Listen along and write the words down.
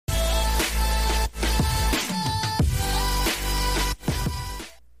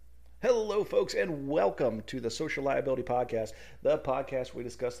Hello, folks, and welcome to the Social Liability Podcast, the podcast where we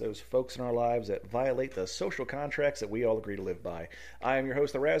discuss those folks in our lives that violate the social contracts that we all agree to live by. I am your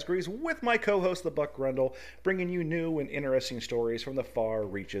host, the Raspberries, with my co-host, the Buck Grundle, bringing you new and interesting stories from the far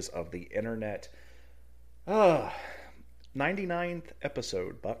reaches of the internet. 99th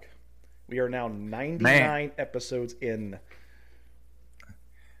episode, Buck. We are now 99 episodes in.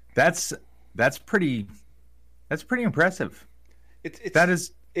 That's pretty impressive.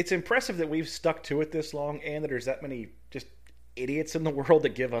 It's impressive that we've stuck to it this long and that there's that many just idiots in the world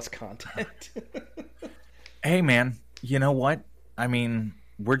that give us content. Hey man, you know what? I mean,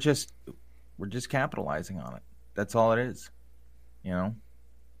 we're just capitalizing on it. That's all it is. You know?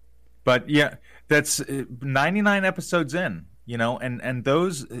 But yeah, that's 99 episodes in, you know, and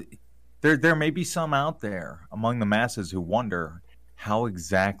those there may be some out there among the masses who wonder how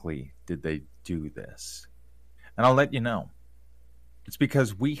exactly did they do this? And I'll let you know. It's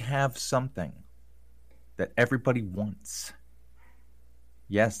because we have something that everybody wants.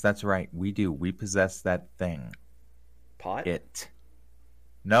 Yes, that's right. We do. We possess that thing. Pot? It.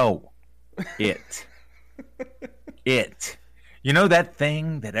 No. It. It. You know that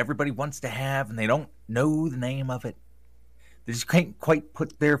thing that everybody wants to have and they don't know the name of it? They just can't quite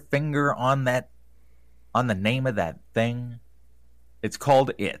put their finger on the name of that thing. It's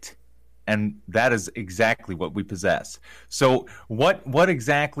called it. And that is exactly what we possess. So what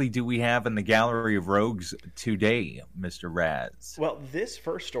exactly do we have in the gallery of rogues today, Mr. Raz? Well, this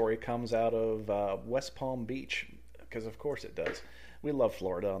first story comes out of West Palm Beach, because of course it does. We love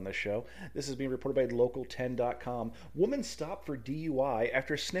Florida on this show. This is being reported by Local10.com. Woman stopped for DUI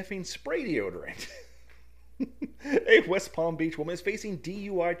after sniffing spray deodorant. A West Palm Beach woman is facing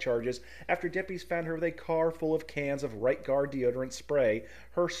DUI charges after deputies found her with a car full of cans of Right Guard deodorant spray.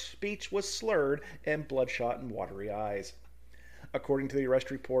 Her speech was slurred and bloodshot and watery eyes. According to the arrest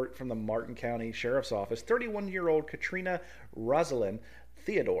report from the Martin County Sheriff's Office, 31-year-old Katrina Rosalind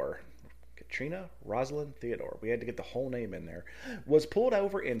Theodore, we had to get the whole name in there, was pulled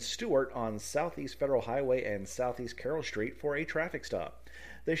over in Stewart on Southeast Federal Highway and Southeast Carroll Street for a traffic stop.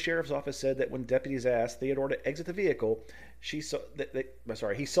 The sheriff's office said that when deputies asked Theodore to exit the vehicle, he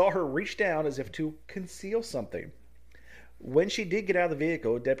saw her reach down as if to conceal something. When she did get out of the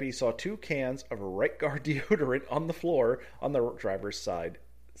vehicle, deputies saw 2 cans of Right Guard deodorant on the floor on the driver's side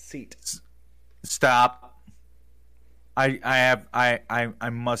seat. Stop. I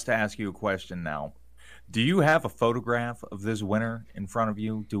must ask you a question now. Do you have a photograph of this winner in front of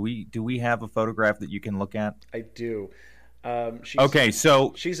you? Do we have a photograph that you can look at? I do. She's a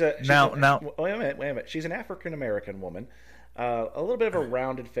minute. She's an African American woman, a little bit of a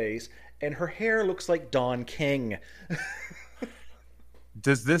rounded face, and her hair looks like Don King.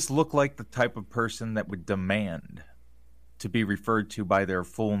 Does this look like the type of person that would demand to be referred to by their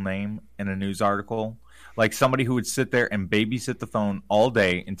full name in a news article? Like somebody who would sit there and babysit the phone all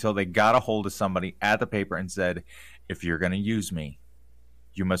day until they got a hold of somebody at the paper and said, if you're going to use me,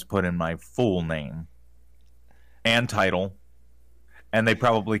 you must put in my full name and title, and they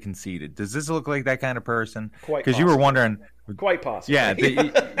probably conceded. Does this look like that kind of person? Because you were wondering. Quite possibly. Yeah,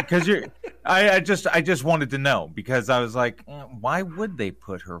 because I just wanted to know, because I was like, why would they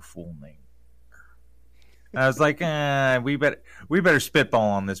put her full name? And I was like, we better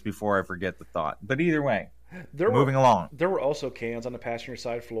spitball on this before I forget the thought. But either way, moving along. There were also cans on the passenger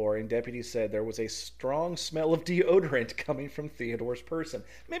side floor, and deputies said there was a strong smell of deodorant coming from Theodore's person.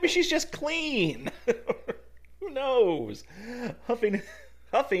 Maybe she's just clean. Who knows?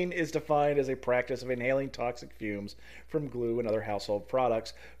 Huffing is defined as a practice of inhaling toxic fumes from glue and other household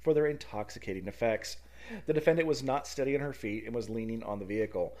products for their intoxicating effects. The defendant was not steady on her feet and was leaning on the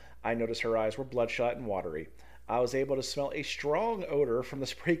vehicle. I noticed her eyes were bloodshot and watery. I was able to smell a strong odor from the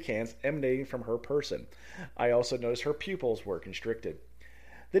spray cans emanating from her person. I also noticed her pupils were constricted.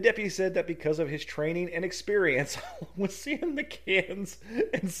 The deputy said that because of his training and experience with seeing the cans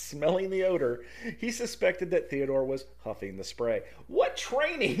and smelling the odor, he suspected that Theodore was huffing the spray. What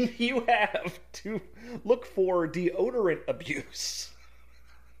training do you have to look for deodorant abuse?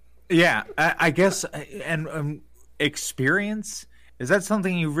 Yeah, I guess, and experience? Is that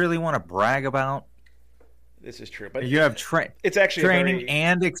something you really want to brag about? This is true, but you have it's actually training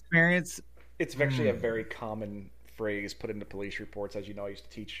and experience. It's actually a very common phrase put into police reports. As you know, I used to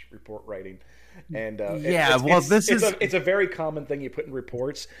teach report writing, and it's a very common thing you put in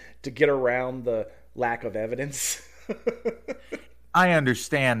reports to get around the lack of evidence. I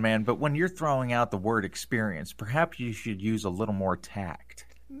understand, man, but when you're throwing out the word experience, perhaps you should use a little more tact.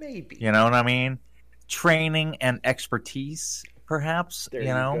 Maybe. You know what I mean? Training and expertise, perhaps. There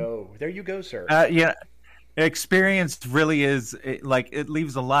you go, sir. Yeah. Experience really is like it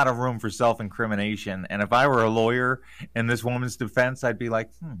leaves a lot of room for self-incrimination. And if I were a lawyer in this woman's defense, I'd be like,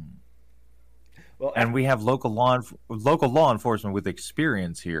 Well, and we have local law enforcement with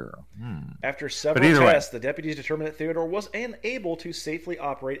experience here. after But several either way, tests, the deputies determined that Theodore was unable to safely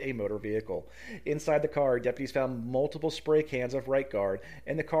operate a motor vehicle. Inside the car, deputies found multiple spray cans of Right Guard,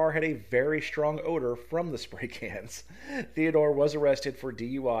 and the car had a very strong odor from the spray cans. Theodore was arrested for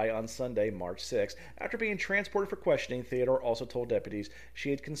DUI on Sunday, March 6th. After being transported for questioning, Theodore also told deputies she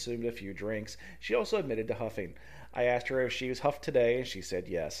had consumed a few drinks. She also admitted to huffing. I asked her if she was huffed today, and she said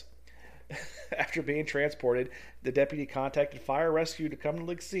yes. After being transported, the deputy contacted fire rescue to come to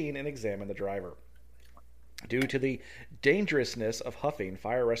the scene and examine the driver. Due to the dangerousness of huffing,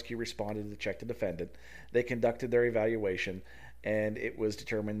 fire rescue responded to check the defendant. They conducted their evaluation, and it was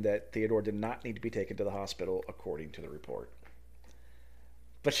determined that Theodore did not need to be taken to the hospital, according to the report.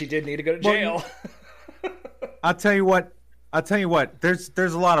 But she did need to go to jail. I'll tell you what. There's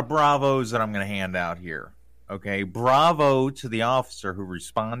a lot of bravos that I'm going to hand out here. Okay, bravo to the officer who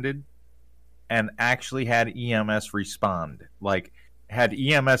responded and actually had EMS respond. Like, had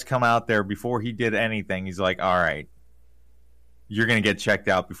EMS come out there before he did anything. He's like, all right, you're going to get checked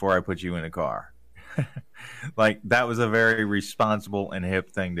out before I put you in a car. Like, that was a very responsible and hip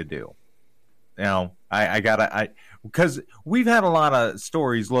thing to do. You know, because we've had a lot of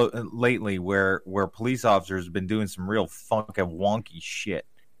stories lately where police officers have been doing some real funky, wonky shit.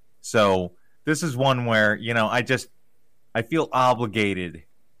 So this is one where, you know, I feel obligated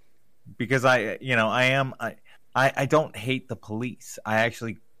because I don't hate the police. I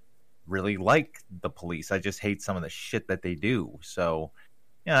actually really like the police. I just hate some of the shit that they do. So,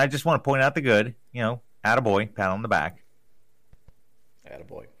 you know, I just want to point out the good, you know, attaboy, pat on the back.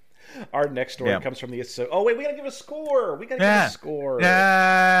 Attaboy. Our next story comes from the... Oh, wait, we got to give a score. Give a score.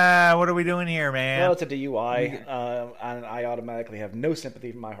 What are we doing here, man? Well, it's a DUI, and I automatically have no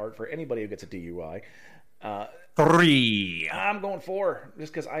sympathy in my heart for anybody who gets a DUI. 3. I'm going 4,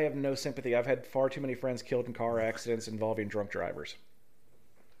 just because I have no sympathy. I've had far too many friends killed in car accidents involving drunk drivers.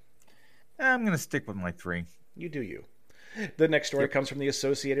 I'm going to stick with my 3. You do you. The next story comes from the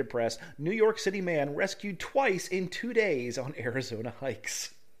Associated Press. New York City man rescued twice in 2 days on Arizona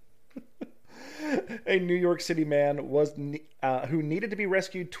hikes. A New York City man who needed to be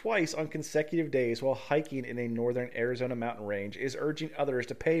rescued twice on consecutive days while hiking in a northern Arizona mountain range is urging others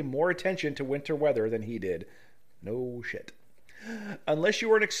to pay more attention to winter weather than he did. No shit. Unless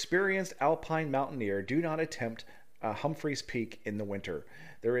you are an experienced alpine mountaineer, do not attempt Humphreys Peak in the winter.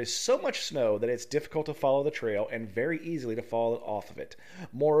 There is so much snow that it's difficult to follow the trail and very easily to fall off of it.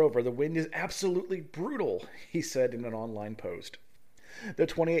 Moreover, the wind is absolutely brutal, he said in an online post. The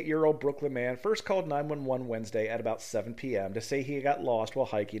 28-year-old Brooklyn man first called 911 Wednesday at about 7 p.m. to say he got lost while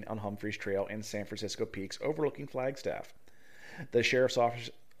hiking on Humphreys Trail in San Francisco Peaks overlooking Flagstaff. The sheriff's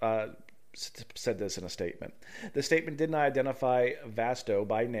office said this in a statement. The statement did not identify Vasto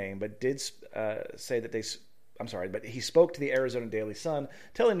by name, but did say that but he spoke to the Arizona Daily Sun,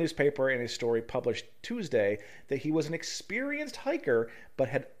 telling the newspaper in a story published Tuesday that he was an experienced hiker but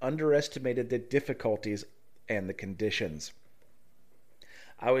had underestimated the difficulties and the conditions.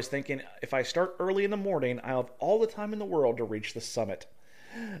 I was thinking, if I start early in the morning, I'll have all the time in the world to reach the summit.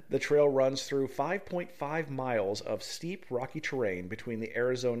 The trail runs through 5.5 miles of steep, rocky terrain between the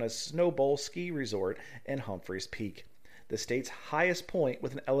Arizona Snow Bowl Ski Resort and Humphreys Peak, the state's highest point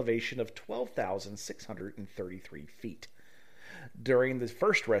with an elevation of 12,633 feet. During the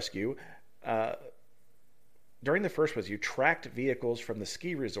first rescue, tracked vehicles from the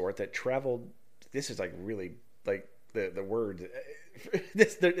ski resort that traveled... This is like really like the word...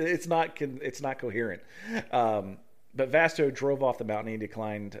 it's not coherent. But Vasto drove off the mountain and he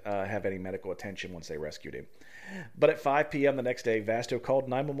declined have any medical attention once they rescued him. But at 5 p.m. the next day, Vasto called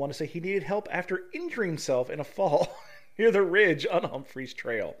 911 to say he needed help after injuring himself in a fall near the ridge on Humphreys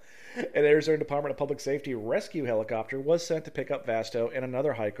Trail. An Arizona Department of Public Safety rescue helicopter was sent to pick up Vasto and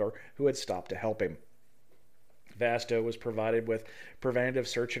another hiker who had stopped to help him. Vasto was provided with preventative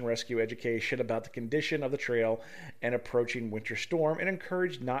search and rescue education about the condition of the trail and approaching winter storm and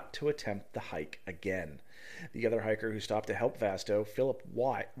encouraged not to attempt the hike again. The other hiker who stopped to help Vasto, Philip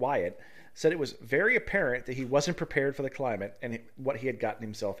Wyatt, said it was very apparent that he wasn't prepared for the climate and what he had gotten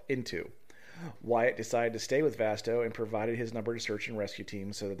himself into. Wyatt decided to stay with Vasto and provided his number to search and rescue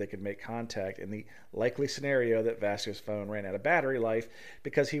teams so that they could make contact in the likely scenario that Vasto's phone ran out of battery life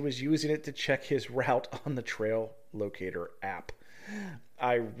because he was using it to check his route on the trail locator app.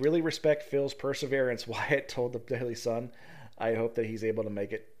 I really respect Phil's perseverance, Wyatt told the Daily Sun. I hope that he's able to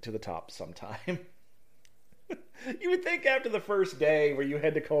make it to the top sometime. You would think after the first day where you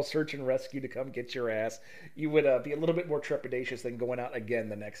had to call search and rescue to come get your ass, you would be a little bit more trepidatious than going out again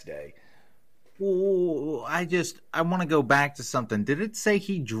the next day. Oh, I want to go back to something. Did it say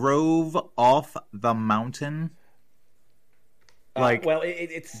he drove off the mountain? Like, well,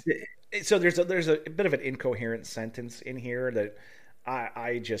 it's so there's a bit of an incoherent sentence in here that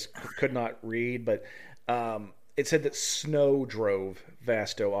I just could not read, but it said that snow drove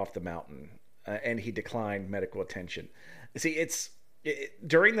Vasto off the mountain, and he declined medical attention. See,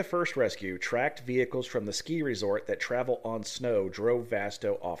 during the first rescue, tracked vehicles from the ski resort that travel on snow drove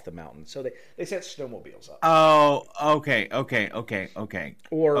Vasto off the mountain. So they set snowmobiles up. oh, okay.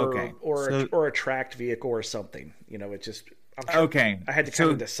 Or a tracked vehicle or something. It just I'm sure Okay. I had to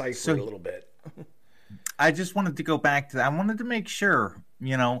kind of decipher it a little bit. I just wanted to go back to that. I wanted to make sure,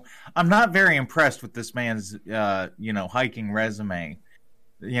 I'm not very impressed with this man's, hiking resume,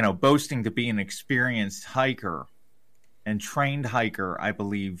 boasting to be an experienced hiker and trained hiker, I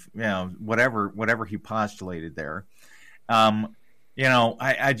believe, whatever he postulated there.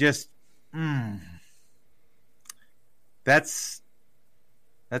 I just, that's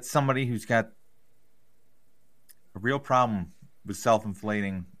somebody who's got a real problem with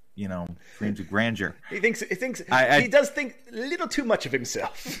self-inflating, dreams of grandeur. He does think a little too much of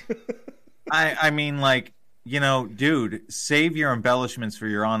himself. I mean, like, dude, save your embellishments for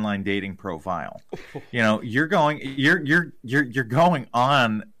your online dating profile. You're going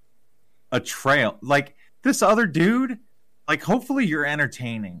on a trail. Like, this other dude, like, hopefully you're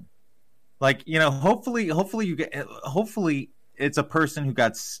entertaining. Like, hopefully it's a person who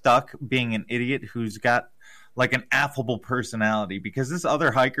got stuck being an idiot who's got like an affable personality, because this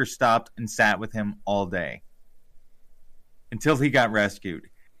other hiker stopped and sat with him all day until he got rescued.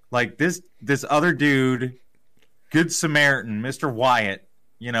 Like, this other dude, Good Samaritan, Mr. Wyatt,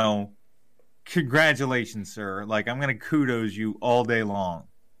 congratulations, sir. Like, I'm going to kudos you all day long.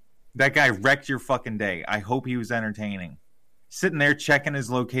 That guy wrecked your fucking day. I hope he was entertaining. Sitting there checking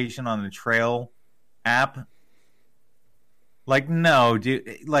his location on the trail app. Like, no,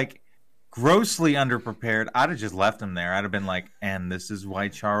 dude, like, grossly underprepared. I'd have just left him there. I'd have been like, and this is why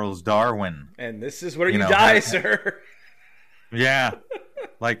Charles Darwin. And this is where you die, sir. Yeah.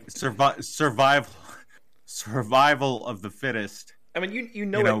 Like, survival of the fittest. I mean,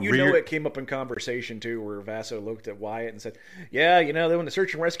 it came up in conversation too, where Vaso looked at Wyatt and said, "Yeah, when the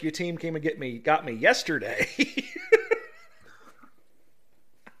search and rescue team came and got me yesterday."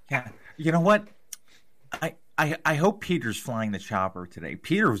 Yeah, you know what? I hope Peter's flying the chopper today.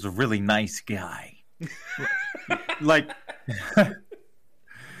 Peter was a really nice guy. Like, yeah,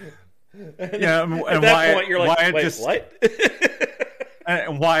 and at that point, you're like, Wyatt wait, just, what?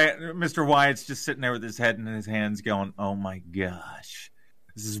 And Mr. Wyatt's just sitting there with his head in his hands going, oh my gosh.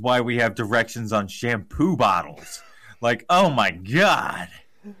 This is why we have directions on shampoo bottles. Like, oh my God.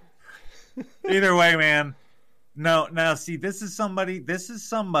 Either way, man. No, now see, this is somebody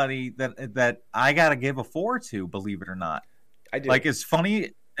that I gotta give a 4 to, believe it or not. I do. Like, as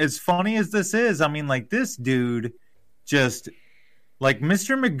funny as this is, I mean, like, this dude just, like,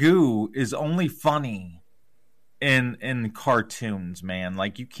 Mr. Magoo is only funny in cartoons, man.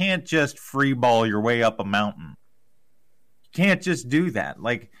 Like, you can't just free ball your way up a mountain. You can't just do that.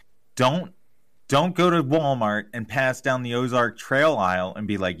 Like, don't go to Walmart and pass down the Ozark Trail aisle and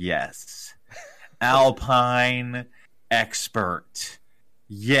be like, yes, Alpine expert.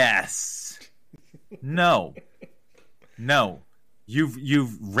 Yes. No.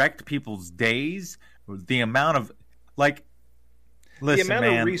 You've wrecked people's days. The amount of, like, listen, the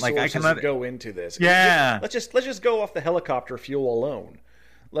amount man, of resources like, I cannot that go into this. Yeah. Let's just go off the helicopter fuel alone.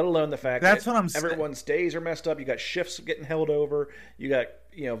 Let alone the fact That's that what I'm saying. Everyone's days are messed up. You got shifts getting held over. You got,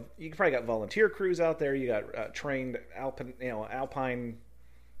 you probably got volunteer crews out there. You got trained alpine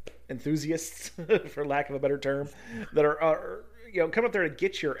enthusiasts, for lack of a better term, that are come up there to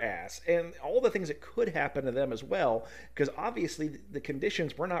get your ass, and all the things that could happen to them as well, because obviously the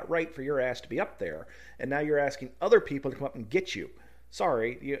conditions were not right for your ass to be up there, and now you're asking other people to come up and get you.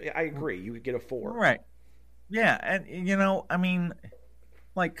 Sorry, I agree. You would get a 4. Right. Yeah, and I mean,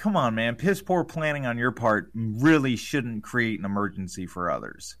 like, come on, man. Piss poor planning on your part really shouldn't create an emergency for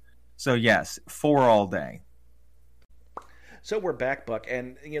others. So yes, 4 all day. So we're back, Buck,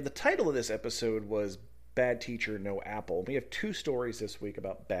 and the title of this episode was Bad Teacher, No Apple. We have 2 stories this week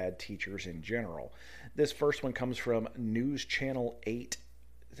about bad teachers in general. This first one comes from News Channel 8,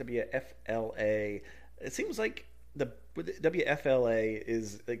 WFLA. It seems like the WFLA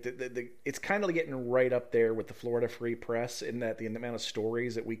is like it's kind of getting right up there with the Florida Free Press in that the amount of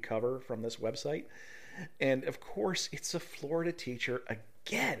stories that we cover from this website. And of course, it's a Florida teacher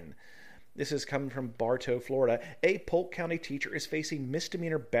again. This is coming from Bartow, Florida. A Polk County teacher is facing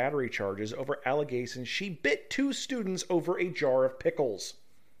misdemeanor battery charges over allegations she bit 2 students over a jar of pickles.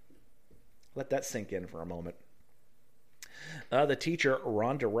 Let that sink in for a moment. The teacher,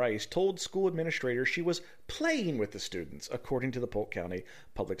 Rhonda Rice, told school administrators she was playing with the students, according to the Polk County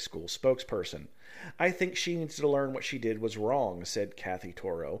Public School spokesperson. I think she needs to learn what she did was wrong, said Kathy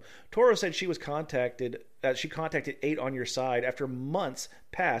Toro. Toro said she contacted 8 on Your Side after months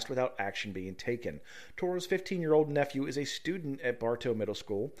passed without action being taken. Toro's 15-year-old nephew is a student at Bartow Middle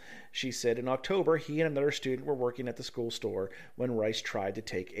School. She said in October he and another student were working at the school store when Rice tried to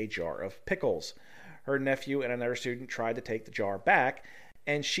take a jar of pickles. Her nephew and another student tried to take the jar back,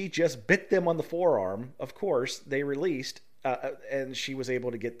 and she just bit them on the forearm. Of course, they released, and she was able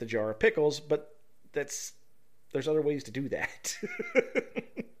to get the jar of pickles, but there's other ways to do that.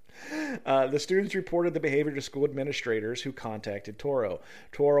 The students reported the behavior to school administrators who contacted Toro.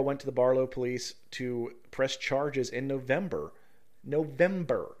 Toro went to the Barlow police to press charges in November,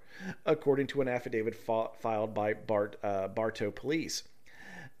 according to an affidavit filed by Bartow police.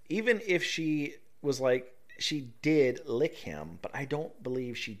 Even if she was like, she did lick him, but I don't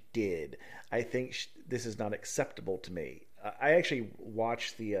believe she did. I think this is not acceptable to me. I actually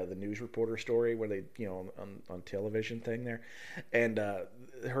watched the news reporter story where they, on television thing there, and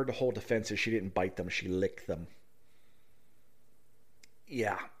her whole defense is she didn't bite them, she licked them.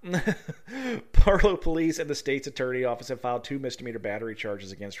 Yeah. Barlow Police and the state's attorney office have filed 2 misdemeanor battery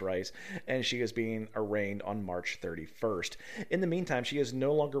charges against Rice, and she is being arraigned on March 31st. In the meantime, she is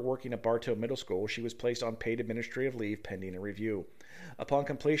no longer working at Bartow Middle School. She was placed on paid administrative leave pending a review. Upon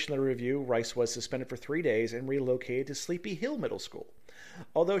completion of the review, Rice was suspended for 3 days and relocated to Sleepy Hill Middle School.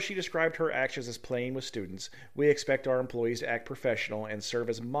 Although she described her actions as playing with students, we expect our employees to act professional and serve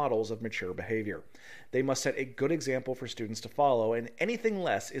as models of mature behavior. They must set a good example for students to follow, and anything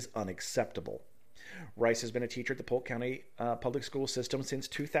less is unacceptable. Rice has been a teacher at the Polk County public school system since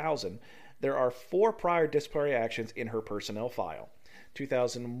 2000. There are 4 prior disciplinary actions in her personnel file.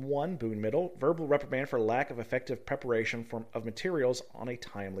 2001, Boone Middle, verbal reprimand for lack of effective preparation of materials on a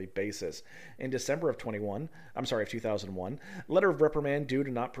timely basis. In December of 2001, letter of reprimand due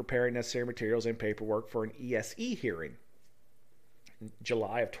to not preparing necessary materials and paperwork for an ESE hearing.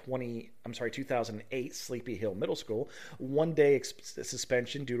 July of 2008, Sleepy Hill Middle School, 1-day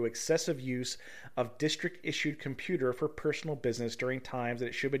suspension due to excessive use of district-issued computer for personal business during times that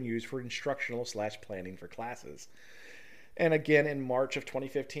it should have been used for instructional/planning for classes. And again in March of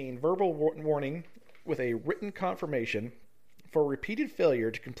 2015, verbal warning with a written confirmation for repeated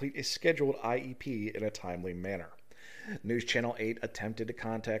failure to complete a scheduled IEP in a timely manner. News Channel 8 attempted to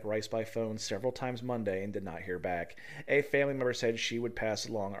contact Rice by phone several times Monday and did not hear back. A family member said she would pass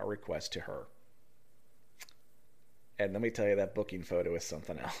along our request to her. And let me tell you, that booking photo is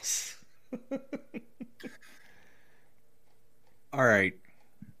something else. All right.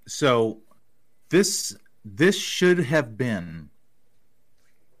 So this should have been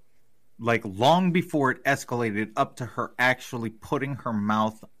like long before it escalated up to her actually putting her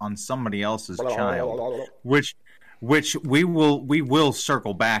mouth on somebody else's child, which we will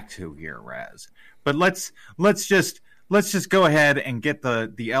circle back to here, Raz. But let's just go ahead and get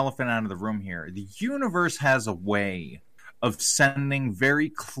the elephant out of the room here. The universe has a way of sending very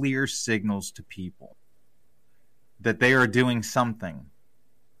clear signals to people that they are doing something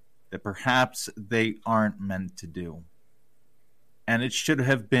that perhaps they aren't meant to do. And it should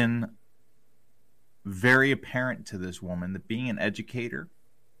have been very apparent to this woman that being an educator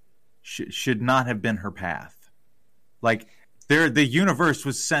should not have been her path. Like, the universe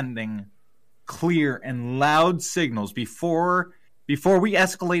was sending clear and loud signals before we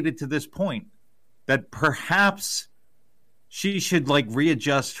escalated to this point that perhaps she should, like,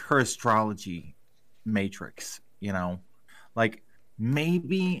 readjust her astrology matrix, Like,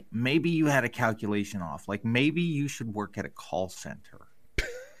 maybe you had a calculation off. Like, maybe you should work at a call center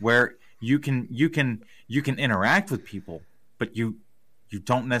where you can interact with people, but you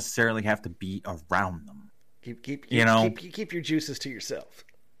don't necessarily have to be around them. Keep your juices to yourself.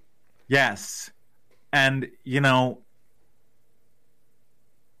 Yes. And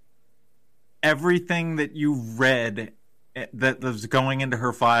everything that you read that was going into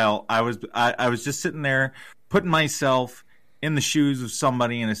her file, I was just sitting there putting myself in the shoes of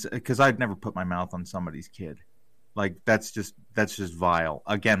somebody, because I'd never put my mouth on somebody's kid. Like, that's just vile.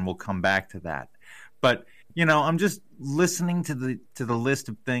 Again, we'll come back to that. But I'm just listening to the list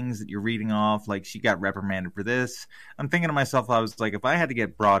of things that you're reading off. Like, she got reprimanded for this. I'm thinking to myself, I was like, if I had to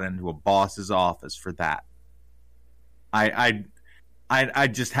get brought into a boss's office for that, I'd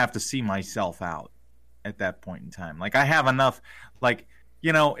just have to see myself out at that point in time. Like, I have enough. Like,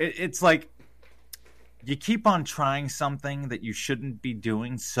 it's like you keep on trying something that you shouldn't be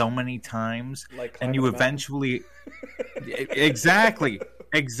doing so many times, like and you eventually exactly.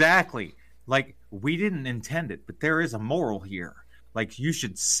 Like, we didn't intend it, but there is a moral here. Like, you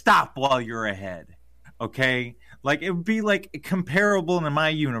should stop while you're ahead. Okay? Like, it would be like comparable in my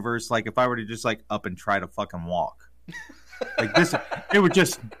universe, like if I were to just like up and try to fucking walk. Like this, it would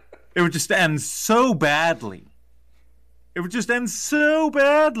just end so badly. It would just end so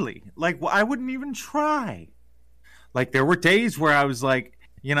badly. Like, I wouldn't even try. Like, there were days where I was like,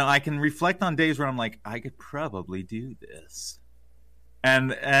 I can reflect on days where I'm like, I could probably do this.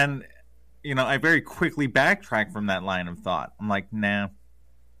 And I very quickly backtrack from that line of thought. I'm like, nah.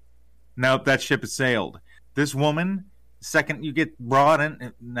 Nope, that ship has sailed. This woman, second you get brought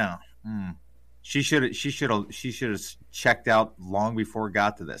in, no. She should have checked out long before it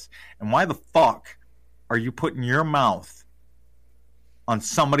got to this. And why the fuck are you putting your mouth on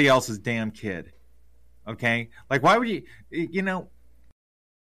somebody else's damn kid? Okay? Like, why would you,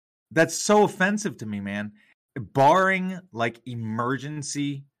 that's so offensive to me, man. Barring, like,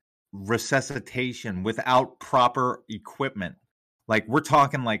 emergency resuscitation without proper equipment, like, we're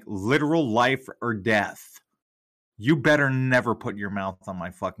talking, like, literal life or death, you better never put your mouth on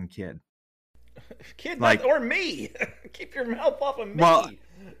my fucking kid. Kid, like, or me. Keep your mouth off of me.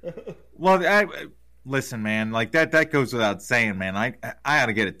 Well, listen, man. Like, that goes without saying, man. I ought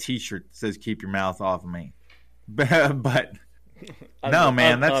to get a T-shirt that says "Keep your mouth off of me." But no,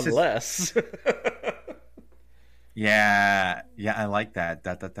 man. That's unless. Yeah, I like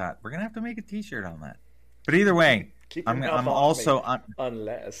that. We're gonna have to make a T-shirt on that. But either way, unless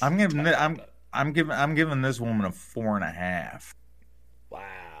I'm giving this woman a 4.5. Wow.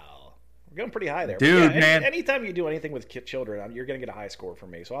 We're going pretty high there, dude. Man, anytime you do anything with children, you're going to get a high score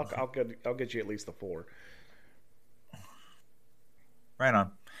from me. So I'll get you at least the 4. Right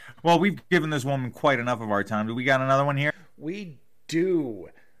on. Well, we've given this woman quite enough of our time. Do we got another one here? We do,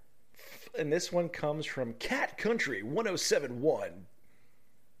 and this one comes from Cat Country 1071.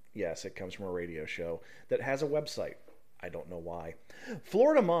 Yes, it comes from a radio show that has a website. I don't know why.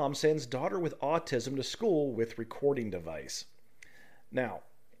 Florida mom sends daughter with autism to school with recording device. Now,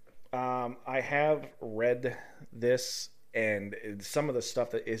 I have read this, and some of the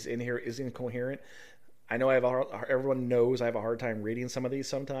stuff that is in here is incoherent. I know everyone knows I have a hard time reading some of these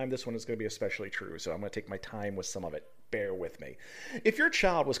sometimes. This one is going to be especially true, so I'm going to take my time with some of it. Bear with me. If your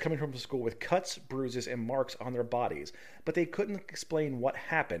child was coming home from school with cuts, bruises, and marks on their bodies, but they couldn't explain what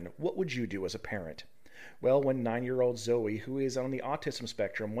happened, what would you do as a parent? Well, when 9-year-old Zoe, who is on the autism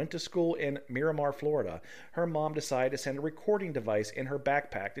spectrum, went to school in Miramar, Florida, her mom decided to send a recording device in her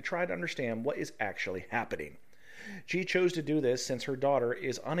backpack to try to understand what is actually happening. She chose to do this since her daughter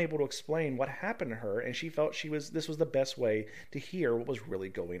is unable to explain what happened to her, and she felt this was the best way to hear what was really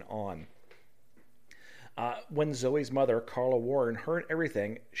going on. When Zoe's mother, Carla Warren, heard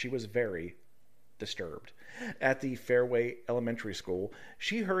everything, she was very disturbed. At the Fairway Elementary School,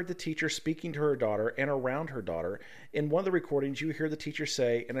 she heard the teacher speaking to her daughter and around her daughter. In one of the recordings, you hear the teacher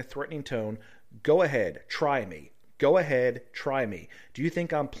say in a threatening tone, "Go ahead, try me. Go ahead, try me. Do you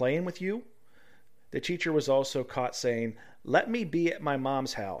think I'm playing with you?" The teacher was also caught saying, "Let me be at my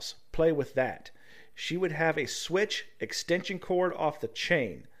mom's house. Play with that." She would have a switch extension cord off the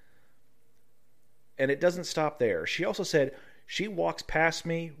chain. And it doesn't stop there. She also said, "She walks past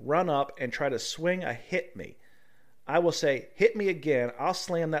me, run up, and try to swing a hit me. I will say, 'Hit me again. I'll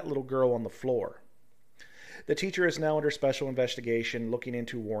slam that little girl on the floor.'" The teacher is now under special investigation looking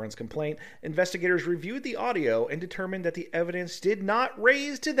into Warren's complaint. Investigators reviewed the audio and determined that the evidence did not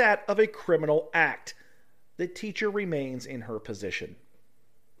raise to that of a criminal act. The teacher remains in her position.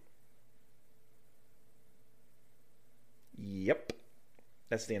 Yep.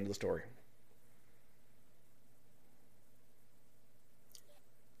 That's the end of the story.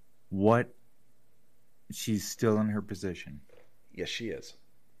 What? She's still in her position. Yes, she is.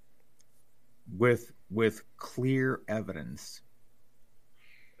 With clear evidence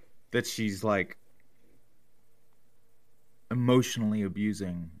that she's like emotionally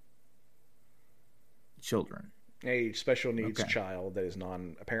abusing children. A special needs child that is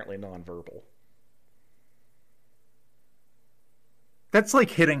apparently nonverbal. That's like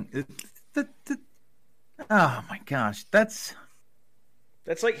hitting. Oh my gosh, that's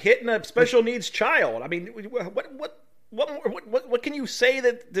like hitting a special needs child. I mean, what can you say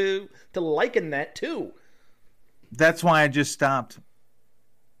that to liken that to? That's why I just stopped.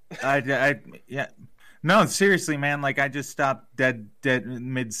 Yeah. No, seriously, man. Like, I just stopped dead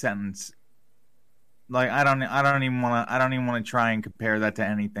mid sentence. Like, I don't even want to try and compare that to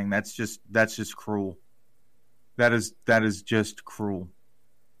anything. That's just cruel. That is just cruel.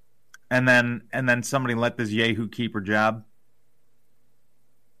 and then somebody let this yahoo keep her job.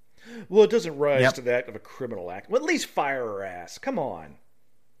 Well, it doesn't rise Yep. to that of a criminal act. Well, at least fire her ass. Come on.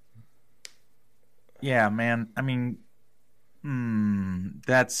 Yeah, man. I mean,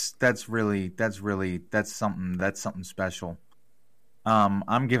 that's something special.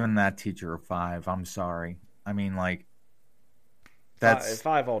 I'm giving that teacher a 5. I'm sorry. I mean, like, that's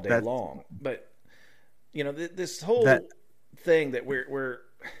Five all day that long. But this whole that thing that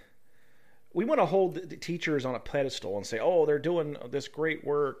we want to hold the teachers on a pedestal and say, oh, they're doing this great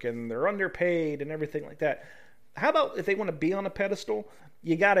work and they're underpaid and everything like that. How about if they want to be on a pedestal,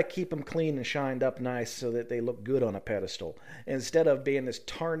 you got to keep them clean and shined up nice so that they look good on a pedestal instead of being this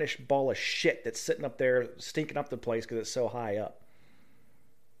tarnished ball of shit that's sitting up there stinking up the place because it's so high up.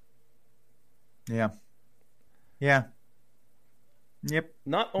 yeah. Yeah. Yep.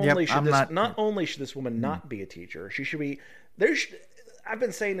 Not only Yep. not only should this woman not be a teacher, she should be there. I've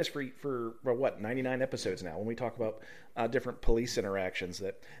been saying this for what 99 episodes now. When we talk about different police interactions,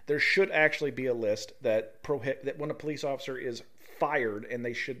 that there should actually be a list that that when a police officer is fired and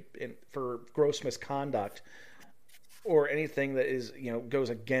they should for gross misconduct or anything that is goes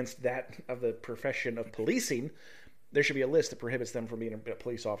against that of the profession of policing, there should be a list that prohibits them from being a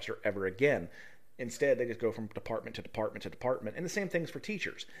police officer ever again. Instead, they just go from department to department to department. And the same thing's for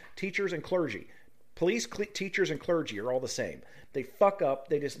teachers. Teachers and clergy. Police, teachers, and clergy are all the same. They fuck up.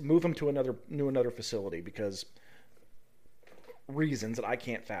 They just move them to another facility because reasons that I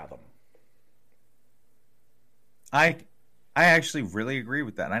can't fathom. I actually really agree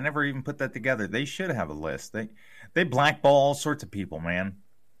with that. I never even put that together. They should have a list. They blackball all sorts of people, man.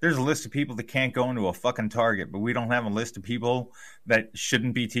 There's a list of people that can't go into a fucking Target, but we don't have a list of people that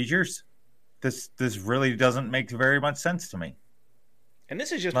shouldn't be teachers. This really doesn't make very much sense to me. And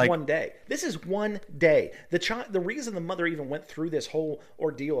this is just one day. This is one day. The reason the mother even went through this whole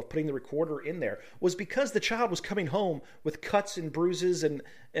ordeal of putting the recorder in there was because the child was coming home with cuts and bruises and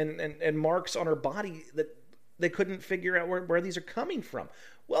marks on her body that they couldn't figure out where these are coming from.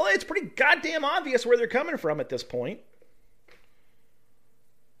 Well, it's pretty goddamn obvious where they're coming from at this point.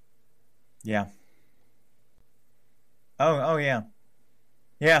 Yeah. Oh yeah.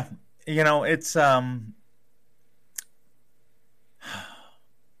 Yeah. It's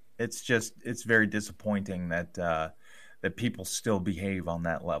very disappointing that people still behave on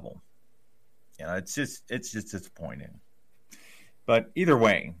that level. It's just disappointing. But either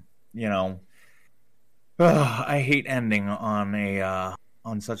way, I hate ending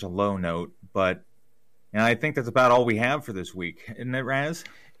on such a low note, but I think that's about all we have for this week, isn't it, Raz?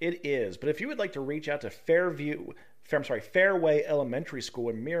 It is. But if you would like to reach out to Fairway Elementary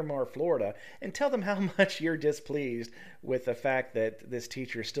School in Miramar, Florida, and tell them how much you're displeased with the fact that this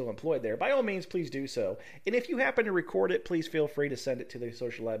teacher is still employed there, by all means, please do so. And if you happen to record it, please feel free to send it to the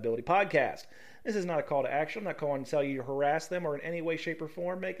Social Liability Podcast. This is not a call to action. I'm not calling to tell you to harass them or in any way, shape, or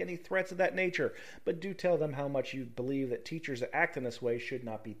form make any threats of that nature. But do tell them how much you believe that teachers that act in this way should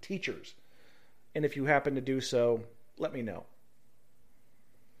not be teachers. And if you happen to do so, let me know.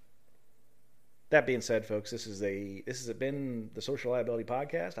 That being said, folks, this has been the Social Liability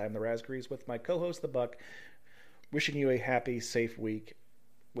Podcast. I'm the Raspberries with my co-host, the Buck, wishing you a happy, safe week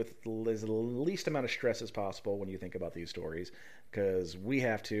with as least amount of stress as possible when you think about these stories, because we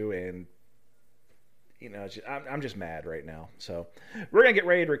have to, and I'm just mad right now. So we're gonna get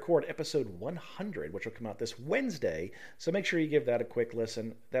ready to record episode 100, which will come out this Wednesday. So make sure you give that a quick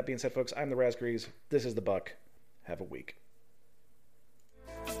listen. That being said, folks, I'm the Raspberries. This is the Buck. Have a week.